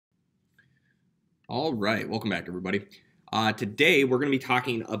All right, welcome back, everybody. Today, we're going to be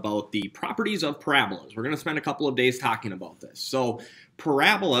talking about the properties of parabolas. We're going to spend a couple of days talking about this. So,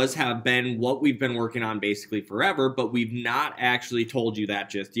 parabolas have been what we've been working on basically forever, but we've not actually told you that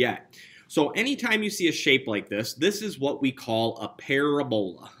just yet. So, anytime you see a shape like this is what we call a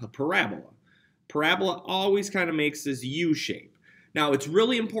parabola, a parabola. Parabola always kind of makes this U shape. Now, it's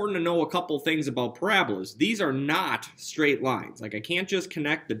really important to know a couple things about parabolas. These are not straight lines. Like, I can't just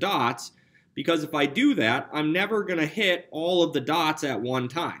connect the dots, because if I do that, I'm never going to hit all of the dots at one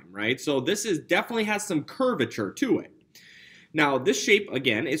time, right? So this definitely has some curvature to it. Now, this shape,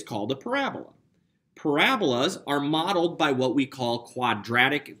 again, is called a parabola. Parabolas are modeled by what we call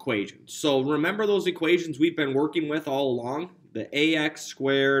quadratic equations. So remember those equations we've been working with all along? The ax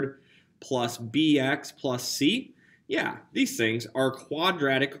squared plus bx plus c? Yeah, these things are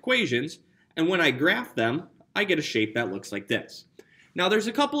quadratic equations, and when I graph them, I get a shape that looks like this. Now, there's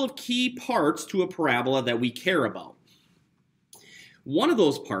a couple of key parts to a parabola that we care about. One of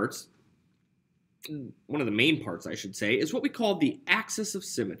those parts, one of the main parts, I should say, is what we call the axis of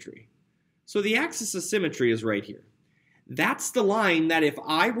symmetry. So the axis of symmetry is right here. That's the line that if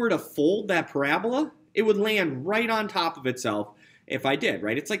I were to fold that parabola, it would land right on top of itself if I did,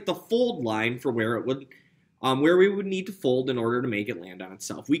 right? It's like the fold line for where it would, where we would need to fold in order to make it land on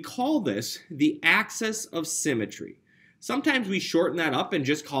itself. We call this the axis of symmetry. Sometimes we shorten that up and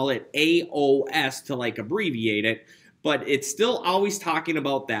just call it AOS to like abbreviate it, but it's still always talking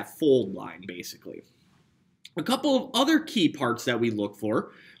about that fold line basically. A couple of other key parts that we look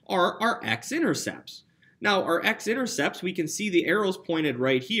for are our x-intercepts. Now our x-intercepts, we can see the arrows pointed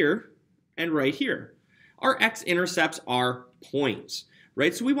right here and right here. Our x-intercepts are points,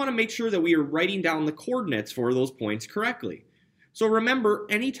 right? So we want to make sure that we are writing down the coordinates for those points correctly. So remember,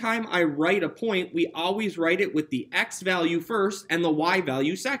 anytime I write a point, we always write it with the x value first and the y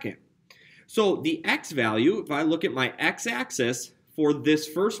value second. So the x value, if I look at my x-axis for this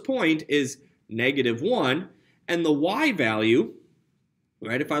first point, is -1, and the y value,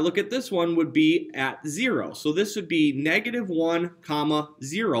 right, if I look at this one, would be at 0. So this would be -1,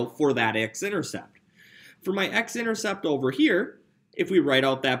 0 for that x-intercept. For my x-intercept over here, if we write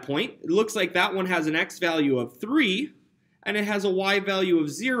out that point, it looks like that one has an x value of 3, and it has a y value of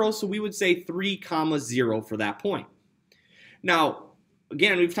 0, so we would say 3, 0 for that point. Now,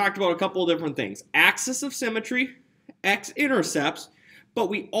 again, we've talked about a couple of different things. Axis of symmetry, x-intercepts, but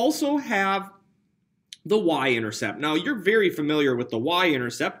we also have the y-intercept. Now, you're very familiar with the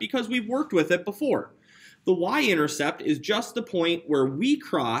y-intercept because we've worked with it before. The y-intercept is just the point where we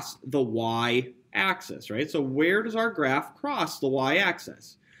cross the y-axis, right? So where does our graph cross the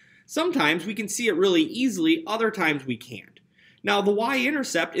y-axis? Sometimes we can see it really easily, other times we can't. Now, the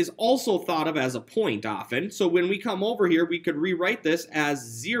y-intercept is also thought of as a point often, so when we come over here, we could rewrite this as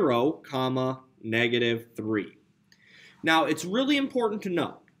 0, -3. Now, it's really important to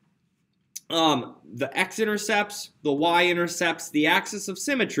know the x-intercepts, the y-intercepts, the axis of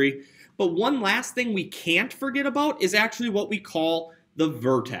symmetry, but one last thing we can't forget about is actually what we call the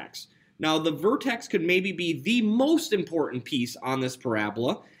vertex. Now, the vertex could maybe be the most important piece on this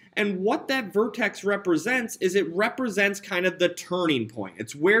parabola. And what that vertex represents is it represents kind of the turning point.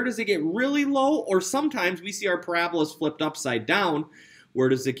 It's where does it get really low, or sometimes we see our parabolas flipped upside down, where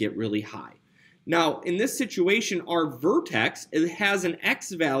does it get really high? Now, in this situation, our vertex, it has an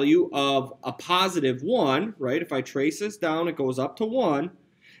x value of a +1, right? If I trace this down, it goes up to 1,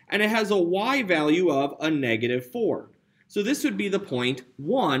 and it has a y value of a -4. So this would be the point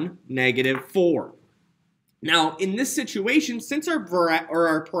 1, -4. Now, in this situation, since our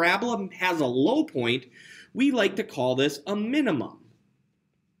parabola has a low point, we like to call this a minimum.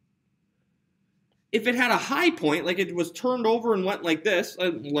 If it had a high point, like it was turned over and went like this,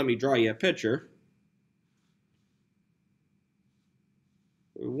 let me draw you a picture.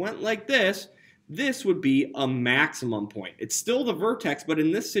 It went like this would be a maximum point. It's still the vertex, but in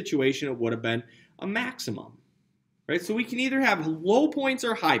this situation, it would have been a maximum. Right? So we can either have low points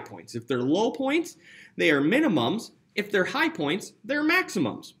or high points. If they're low points, they are minimums. If they're high points, they're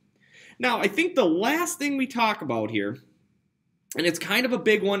maximums. Now, I think the last thing we talk about here, and it's kind of a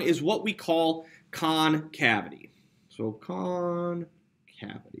big one, is what we call concavity. So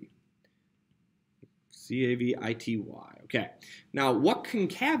concavity. C-A-V-I-T-Y. Okay. Now, what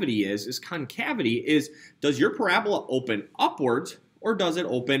concavity is does your parabola open upwards or does it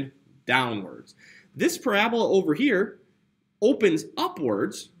open downwards? This parabola over here opens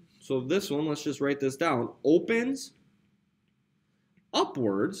upwards. So this one, let's just write this down, opens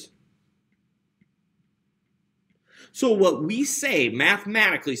upwards. So what we say,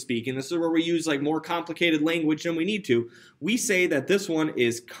 mathematically speaking, this is where we use like more complicated language than we need to, we say that this one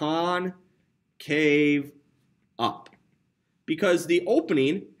is concave. concave up. Because the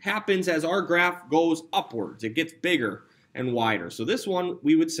opening happens as our graph goes upwards. It gets bigger and wider. So this one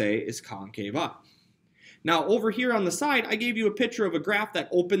we would say is concave up. Now over here on the side, I gave you a picture of a graph that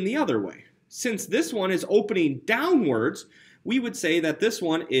opened the other way. Since this one is opening downwards, we would say that this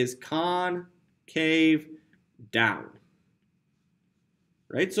one is concave down.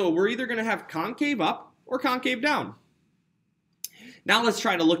 Right? So we're either going to have concave up or concave down. Now let's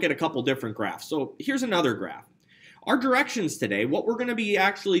try to look at a couple different graphs. So here's another graph. Our directions today, what we're going to be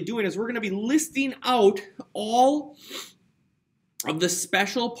actually doing is we're going to be listing out all of the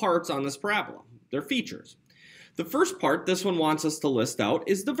special parts on this parabola, their features. The first part, this one wants us to list out,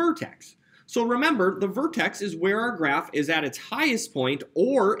 is the vertex. So remember, the vertex is where our graph is at its highest point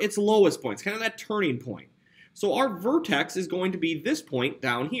or its lowest point. It's kind of that turning point. So our vertex is going to be this point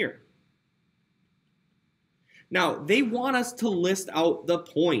down here. Now, they want us to list out the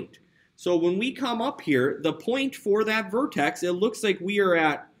point. So when we come up here, the point for that vertex, it looks like we are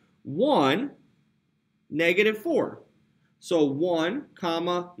at 1, -4. So 1,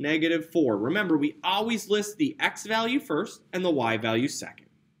 -4. Remember, we always list the x value first and the y value second.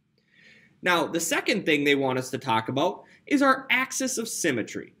 Now, the second thing they want us to talk about is our axis of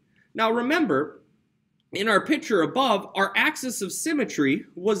symmetry. Now, remember, in our picture above, our axis of symmetry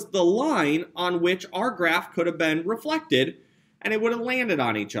was the line on which our graph could have been reflected, and it would have landed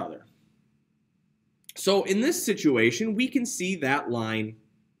on each other. So in this situation, we can see that line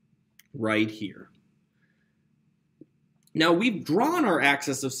right here. Now we've drawn our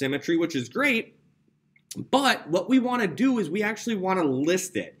axis of symmetry, which is great, but what we want to do is we actually want to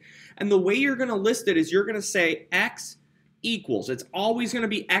list it. And the way you're going to list it is you're going to say x equals. It's always going to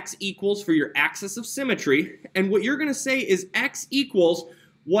be x equals for your axis of symmetry. And what you're going to say is x equals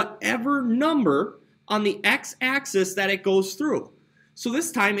whatever number on the x-axis that it goes through. So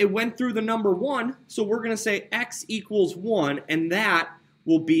this time it went through the number 1, so we're going to say x equals 1, and that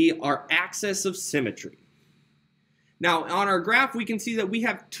will be our axis of symmetry. Now on our graph we can see that we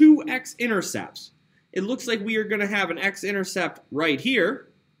have 2 x-intercepts. It looks like we are going to have an x-intercept right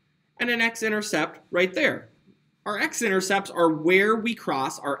here and an x-intercept right there. Our x-intercepts are where we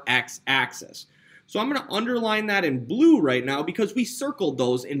cross our x-axis. So I'm going to underline that in blue right now because we circled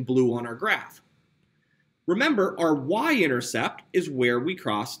those in blue on our graph. Remember, our y-intercept is where we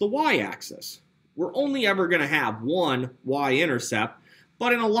cross the y-axis. We're only ever going to have one y-intercept,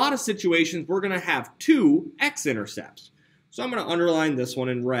 but in a lot of situations, we're going to have 2 x-intercepts. So I'm going to underline this one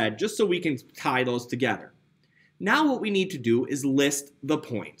in red just so we can tie those together. Now what we need to do is list the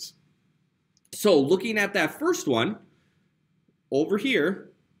points. So looking at that first one, over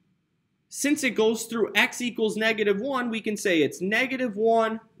here, since it goes through x equals -1, we can say it's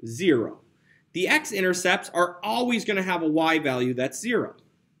 -1, 0. The x-intercepts are always going to have a y value that's 0.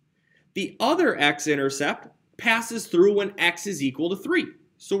 The other x-intercept passes through when x is equal to 3.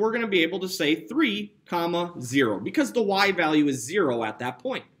 So we're going to be able to say 3, 0, because the y value is 0 at that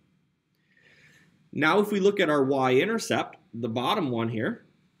point. Now if we look at our y-intercept, the bottom one here,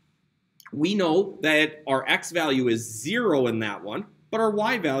 we know that our x value is 0 in that one, but our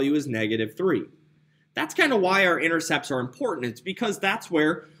y value is -3. That's kind of why our intercepts are important. It's because that's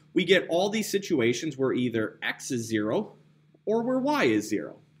where we get all these situations where either x is 0 or where y is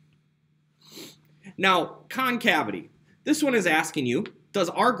 0. Now, concavity. This one is asking you, does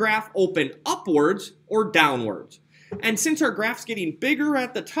our graph open upwards or downwards? And since our graph's getting bigger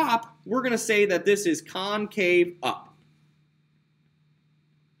at the top, we're going to say that this is concave up.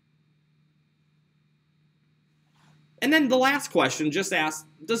 And then the last question just asks,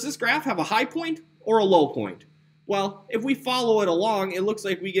 does this graph have a high point or a low point? Well, if we follow it along, it looks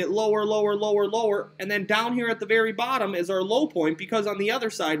like we get lower, lower, lower, lower, and then down here at the very bottom is our low point because on the other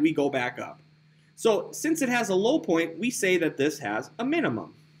side we go back up. So since it has a low point, we say that this has a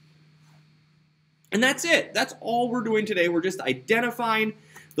minimum. And that's it. That's all we're doing today. We're just identifying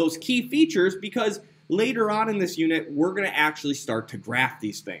those key features because later on in this unit, we're going to actually start to graph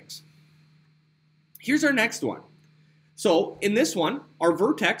these things. Here's our next one. So in this one, our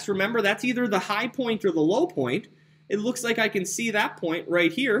vertex, remember that's either the high point or the low point. It looks like I can see that point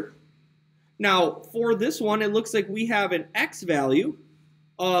right here. Now for this one, it looks like we have an x value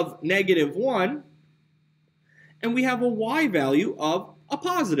of -1 and we have a y value of a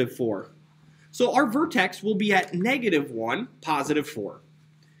 +4. So our vertex will be at -1, +4.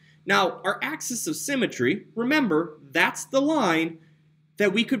 Now our axis of symmetry, remember that's the line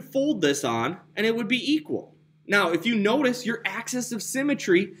that we could fold this on and it would be equal. Now, if you notice, your axis of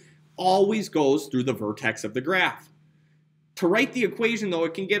symmetry always goes through the vertex of the graph. To write the equation, though,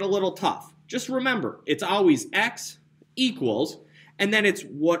 it can get a little tough. Just remember, it's always x equals, and then it's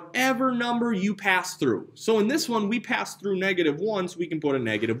whatever number you pass through. So in this one, we pass through -1, so we can put a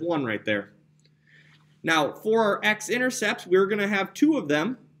 -1 right there. Now, for our x-intercepts, we're going to have two of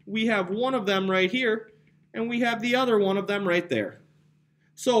them. We have one of them right here, and we have the other one of them right there.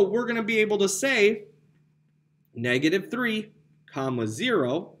 So we're going to be able to say -3,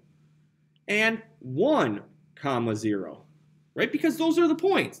 0, and 1, 0, right? Because those are the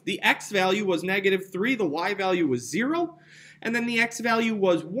points. The x value was -3, the y value was 0, and then the x value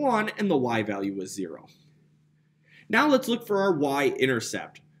was 1, and the y value was 0. Now let's look for our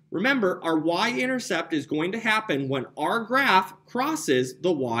y-intercept. Remember, our y-intercept is going to happen when our graph crosses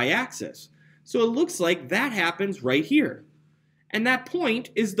the y-axis. So it looks like that happens right here. And that point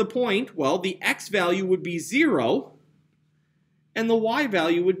is the point, well, the x value would be 0, and the y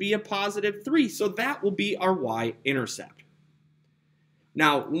value would be a +3. So that will be our y-intercept.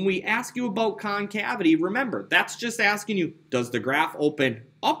 Now, when we ask you about concavity, remember, that's just asking you, does the graph open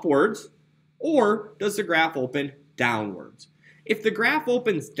upwards or does the graph open downwards? If the graph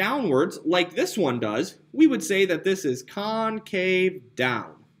opens downwards, like this one does, we would say that this is concave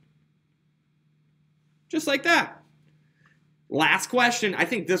down. Just like that. Last question, I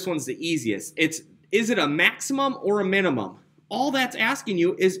think this one's the easiest. Is it a maximum or a minimum? All that's asking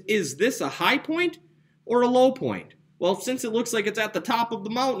you is this a high point or a low point? Well, since it looks like it's at the top of the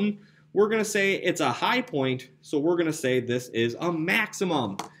mountain, we're going to say it's a high point, so we're going to say this is a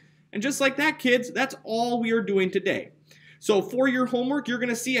maximum. And just like that, kids, that's all we are doing today. So for your homework, you're going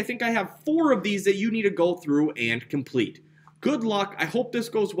to see, I think I have 4 of these that you need to go through and complete. Good luck. I hope this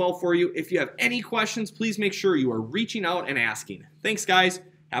goes well for you. If you have any questions, please make sure you are reaching out and asking. Thanks, guys.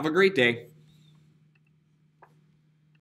 Have a great day.